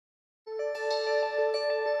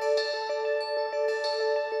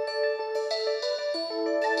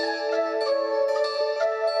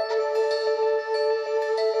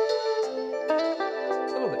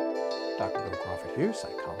here,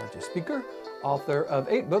 psychologist, speaker, author of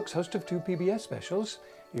 8 books, host of 2 PBS specials,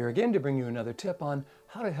 here again to bring you another tip on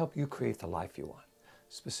how to help you create the life you want.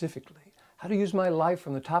 Specifically, how to use my life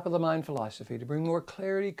from the top of the mind philosophy to bring more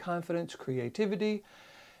clarity, confidence, creativity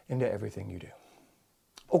into everything you do.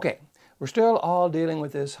 Okay, we're still all dealing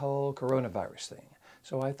with this whole coronavirus thing.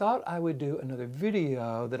 So I thought I would do another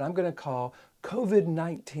video that I'm going to call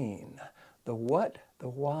COVID-19, the what, the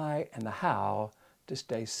why, and the how to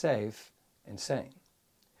stay safe and sane.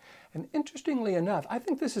 And interestingly enough, I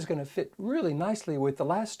think this is going to fit really nicely with the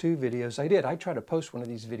last 2 videos I did. I try to post one of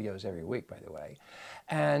these videos every week, by the way.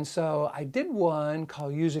 And so I did one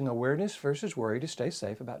called Using Awareness versus Worry to Stay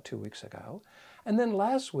Safe about 2 weeks ago. And then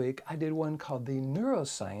last week, I did one called The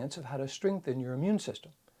Neuroscience of How to Strengthen Your Immune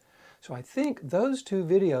System. So I think those 2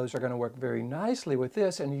 videos are going to work very nicely with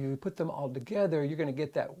this, and you put them all together, you're going to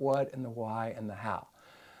get that what and the why and the how.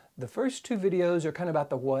 The first 2 videos are kind of about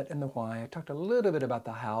the what and the why. I talked a little bit about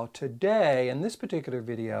the how. Today, in this particular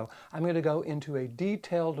video, I'm going to go into a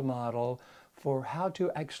detailed model for how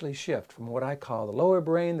to actually shift from what I call the lower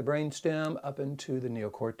brain, the brain stem, up into the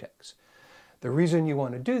neocortex. The reason you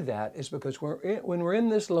want to do that is because when we're in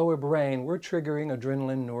this lower brain, we're triggering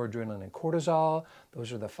adrenaline, noradrenaline, and cortisol.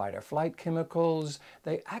 Those are the fight or flight chemicals.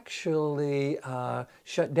 They actually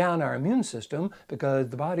shut down our immune system because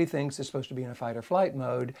the body thinks it's supposed to be in a fight or flight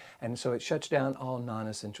mode, and so it shuts down all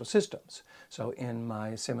non-essential systems. So in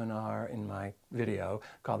my seminar, in my video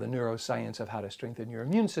called The Neuroscience of How to Strengthen Your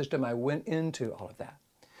Immune System, I went into all of that.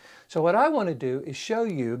 So what I want to do is show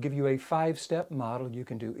you, give you a 5-step model you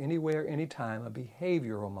can do anywhere, anytime, a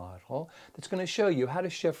behavioral model that's going to show you how to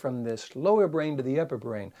shift from this lower brain to the upper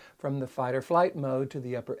brain, from the fight or flight mode to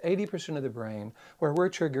the upper 80% of the brain, where we're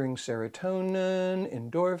triggering serotonin,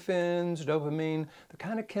 endorphins, dopamine, the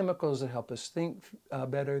kind of chemicals that help us think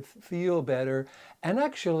better, feel better, and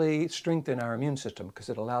actually strengthen our immune system because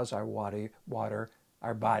it allows our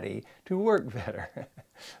body to work better.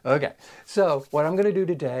 Okay, so what I'm going to do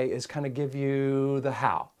today is kind of give you the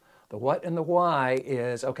how. The what and the why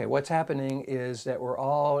is, okay, what's happening is that we're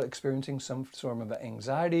all experiencing some form of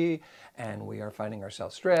anxiety, and we are finding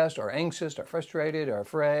ourselves stressed or anxious or frustrated or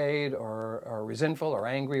afraid or resentful or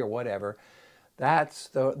angry or whatever. That's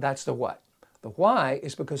the what. The why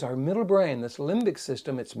is because our middle brain, this limbic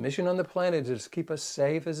system, its mission on the planet is to keep us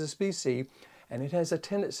safe as a species, and it has a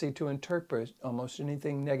tendency to interpret almost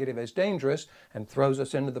anything negative as dangerous and throws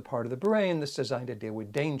us into the part of the brain that's designed to deal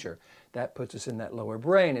with danger. That puts us in that lower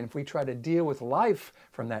brain. And if we try to deal with life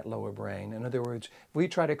from that lower brain, in other words, if we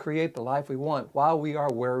try to create the life we want while we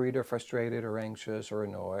are worried or frustrated or anxious or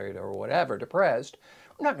annoyed or whatever, depressed,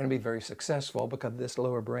 we're not going to be very successful because this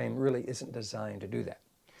lower brain really isn't designed to do that.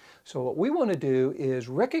 So what we want to do is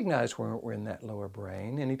recognize when we're in that lower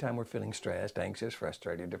brain, anytime we're feeling stressed, anxious,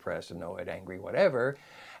 frustrated, depressed, annoyed, angry, whatever,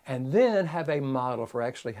 and then have a model for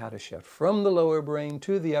actually how to shift from the lower brain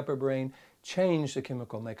to the upper brain, change the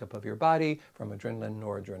chemical makeup of your body from adrenaline,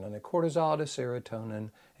 noradrenaline, and cortisol to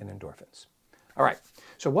serotonin and endorphins. All right,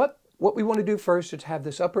 so what we want to do first is have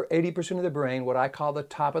this upper 80% of the brain, what I call the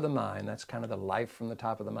top of the mind. That's kind of the life from the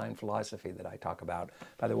top of the mind philosophy that I talk about.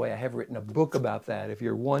 By the way, I have written a book about that. If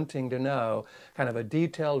you're wanting to know kind of a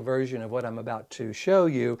detailed version of what I'm about to show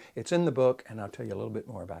you, it's in the book, and I'll tell you a little bit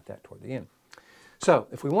more about that toward the end. So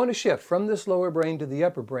if we want to shift from this lower brain to the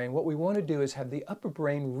upper brain, what we want to do is have the upper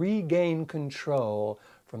brain regain control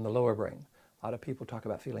from the lower brain. A lot of people talk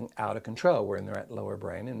about feeling out of control when they're at lower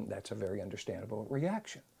brain, and that's a very understandable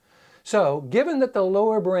reaction. So, given that the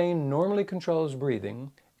lower brain normally controls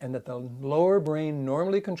breathing and that the lower brain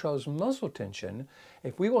normally controls muscle tension,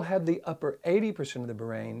 if we will have the upper 80% of the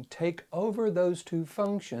brain take over those 2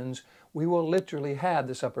 functions, we will literally have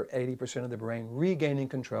this upper 80% of the brain regaining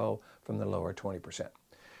control from the lower 20%.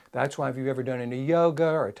 That's why if you've ever done any yoga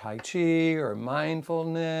or Tai Chi or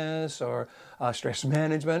mindfulness or stress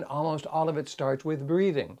management, almost all of it starts with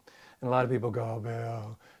breathing. And a lot of people go, oh,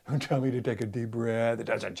 Bill, don't tell me to take a deep breath. It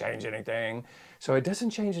doesn't change anything. So it doesn't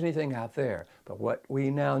change anything out there. But what we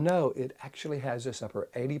now know, it actually has this upper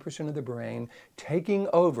 80% of the brain taking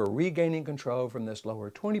over, regaining control from this lower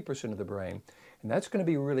 20% of the brain. And that's going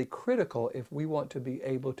to be really critical if we want to be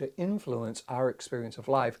able to influence our experience of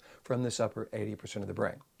life from this upper 80% of the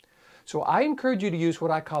brain. So I encourage you to use what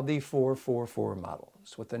I call the 4-4-4 model.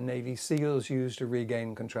 It's what the Navy SEALs use to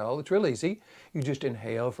regain control. It's real easy. You just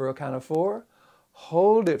inhale for a count of 4,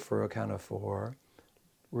 hold it for a count of 4,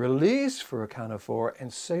 release for a count of 4,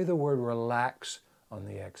 and say the word relax on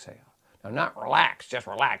the exhale. Now, not relax, just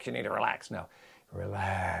relax. You need to relax. No,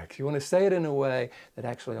 relax. You want to say it in a way that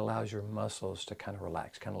actually allows your muscles to kind of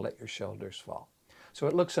relax, kind of let your shoulders fall. So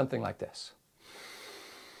it looks something like this.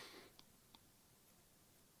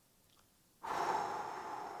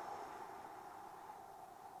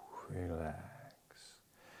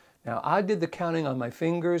 Now, I did the counting on my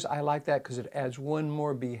fingers. I like that because it adds one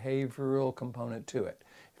more behavioral component to it.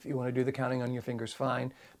 If you want to do the counting on your fingers,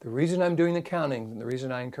 fine. The reason I'm doing the counting, and the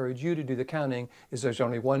reason I encourage you to do the counting, is there's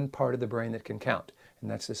only one part of the brain that can count, and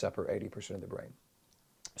that's this upper 80% of the brain.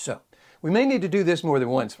 So, we may need to do this more than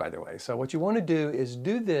once, by the way. So what you want to do is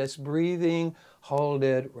do this, breathing, hold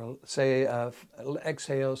it, say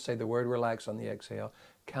exhale, say the word relax on the exhale,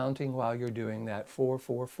 counting while you're doing that, 4,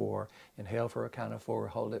 4, 4. Inhale for a count of 4,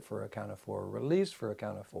 hold it for a count of 4, release for a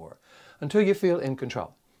count of 4, until you feel in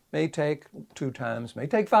control. May take 2 times, may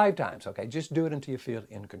take 5 times, okay? Just do it until you feel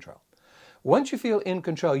in control. Once you feel in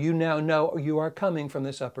control, you now know you are coming from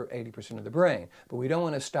this upper 80% of the brain, but we don't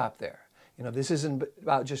want to stop there. You know, this isn't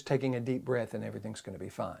about just taking a deep breath and everything's going to be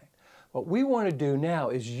fine. What we want to do now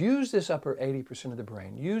is use this upper 80% of the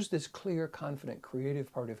brain, use this clear, confident,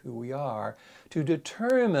 creative part of who we are to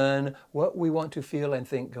determine what we want to feel and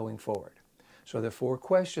think going forward. So the 4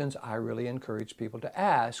 questions I really encourage people to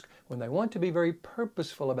ask when they want to be very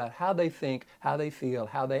purposeful about how they think, how they feel,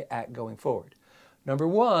 how they act going forward. Number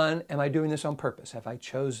 1, am I doing this on purpose? Have I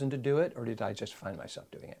chosen to do it, or did I just find myself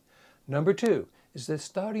doing it? Number 2, is this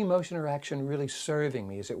thought, emotion, or action really serving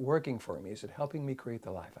me? Is it working for me? Is it helping me create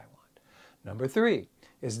the life I want? Number 3,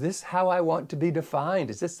 is this how I want to be defined?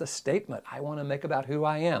 Is this the statement I want to make about who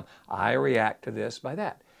I am? I react to this by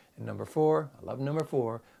that. And number 4, I love number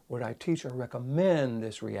 4, would I teach or recommend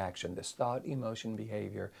this reaction, this thought, emotion,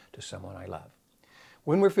 behavior to someone I love?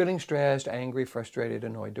 When we're feeling stressed, angry, frustrated,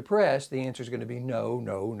 annoyed, depressed, the answer is going to be no,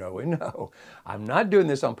 no, no, and no. I'm not doing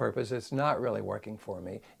this on purpose. It's not really working for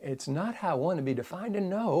me. It's not how I want to be defined, and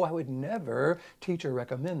no, I would never teach or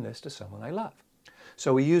recommend this to someone I love.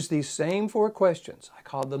 So we use these same 4 questions. I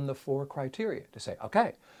call them the 4 criteria to say,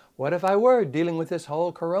 okay, what if I were dealing with this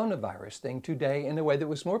whole coronavirus thing today in a way that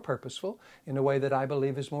was more purposeful, in a way that I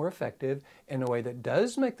believe is more effective, in a way that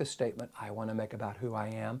does make the statement I want to make about who I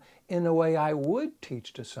am, in a way I would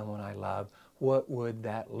teach to someone I love, what would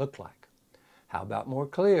that look like? How about more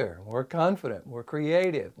clear, more confident, more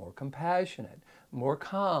creative, more compassionate, more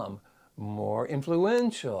calm, more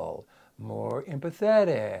influential, more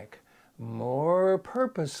empathetic, more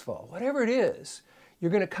purposeful, whatever it is? You're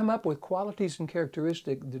going to come up with qualities and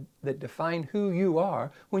characteristics that define who you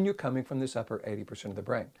are when you're coming from this upper 80% of the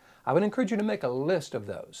brain. I would encourage you to make a list of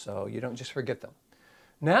those so you don't just forget them.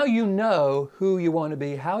 Now you know who you want to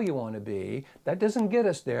be, how you want to be. That doesn't get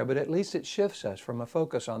us there, but at least it shifts us from a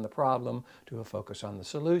focus on the problem to a focus on the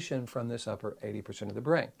solution from this upper 80% of the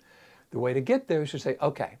brain. The way to get there is to say,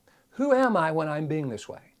 okay, who am I when I'm being this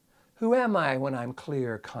way? Who am I when I'm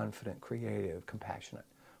clear, confident, creative, compassionate?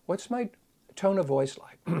 What's my tone of voice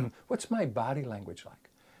like? What's my body language like?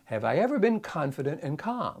 Have I ever been confident and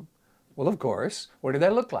calm? Well, of course. What did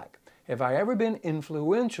that look like? Have I ever been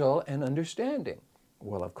influential and understanding?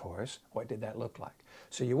 Well, of course. What did that look like?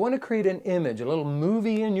 So you want to create an image, a little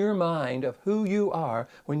movie in your mind of who you are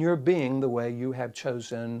when you're being the way you have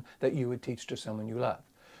chosen that you would teach to someone you love.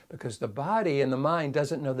 Because the body and the mind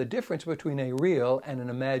doesn't know the difference between a real and an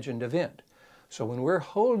imagined event. So when we're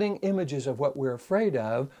holding images of what we're afraid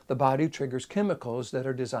of, the body triggers chemicals that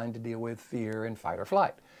are designed to deal with fear and fight or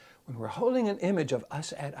flight. When we're holding an image of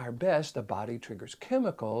us at our best, the body triggers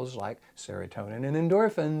chemicals like serotonin and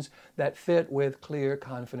endorphins that fit with clear,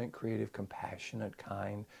 confident, creative, compassionate,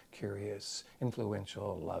 kind, curious,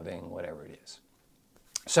 influential, loving, whatever it is.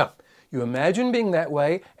 So you imagine being that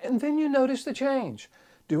way, and then you notice the change.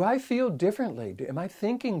 Do I feel differently? Am I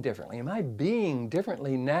thinking differently? Am I being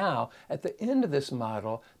differently now at the end of this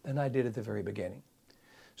model than I did at the very beginning?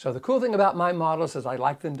 So the cool thing about my models is I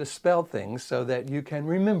like them to spell things so that you can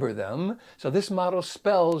remember them. So this model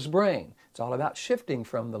spells brain. It's all about shifting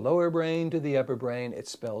from the lower brain to the upper brain. It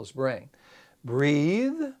spells brain.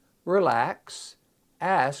 Breathe, relax,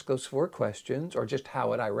 ask those 4 questions, or just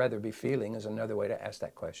how would I rather be feeling is another way to ask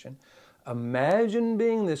that question. Imagine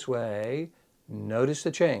being this way. Notice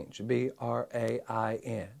the change,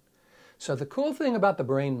 B-R-A-I-N. So the cool thing about the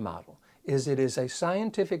brain model is it is a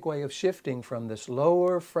scientific way of shifting from this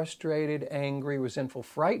lower, frustrated, angry, resentful,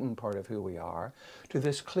 frightened part of who we are to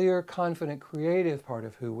this clear, confident, creative part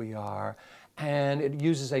of who we are, and it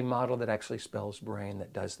uses a model that actually spells brain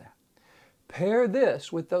that does that. Pair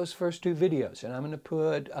this with those first 2 videos, and I'm going to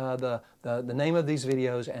put the name of these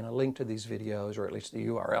videos and a link to these videos, or at least the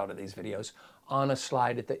URL to these videos, on a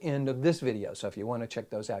slide at the end of this video. So if you want to check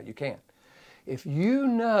those out, you can. If you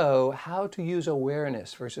know how to use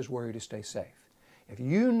awareness versus worry to stay safe, if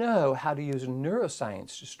you know how to use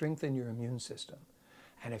neuroscience to strengthen your immune system,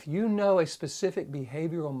 And if you know a specific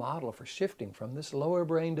behavioral model for shifting from this lower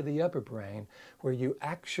brain to the upper brain, where you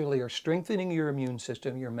actually are strengthening your immune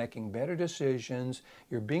system, you're making better decisions,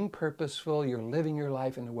 you're being purposeful, you're living your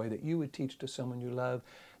life in a way that you would teach to someone you love,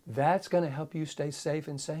 that's going to help you stay safe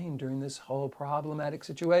and sane during this whole problematic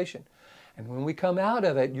situation. And when we come out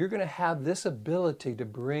of it, you're going to have this ability to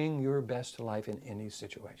bring your best to life in any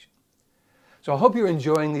situation. So I hope you're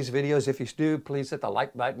enjoying these videos. If you do, please hit the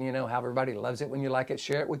like button. You know how everybody loves it when you like it.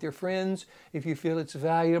 Share it with your friends. If you feel it's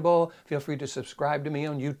valuable, feel free to subscribe to me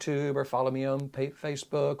on YouTube or follow me on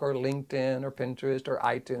Facebook or LinkedIn or Pinterest or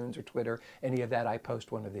iTunes or Twitter. Any of that, I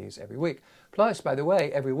post one of these every week. Plus, by the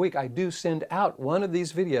way, every week I do send out one of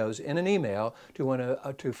these videos in an email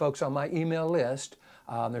to folks on my email list.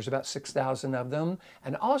 There's about 6,000 of them,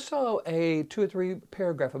 and also a 2 or 3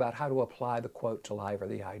 paragraph about how to apply the quote to life or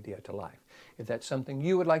the idea to life. If that's something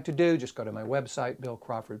you would like to do, just go to my website, Bill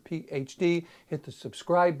Crawford, PhD, hit the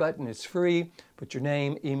subscribe button. It's free. Put your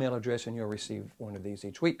name, email address, and you'll receive one of these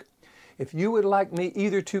each week. If you would like me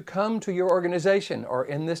either to come to your organization or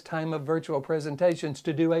in this time of virtual presentations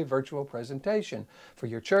to do a virtual presentation for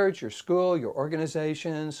your church, your school, your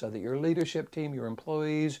organization, so that your leadership team, your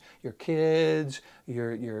employees, your kids,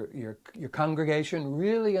 your congregation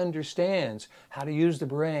really understands how to use the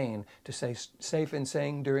brain to stay safe and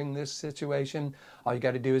sane during this situation, all you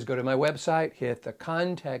got to do is go to my website, hit the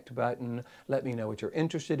contact button, let me know what you're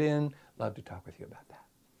interested in. Love to talk with you about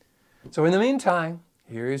that. So in the meantime,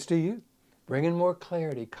 here is to you, bringing more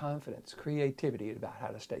clarity, confidence, creativity about how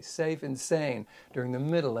to stay safe and sane during the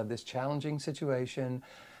middle of this challenging situation.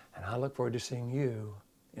 And I look forward to seeing you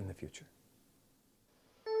in the future.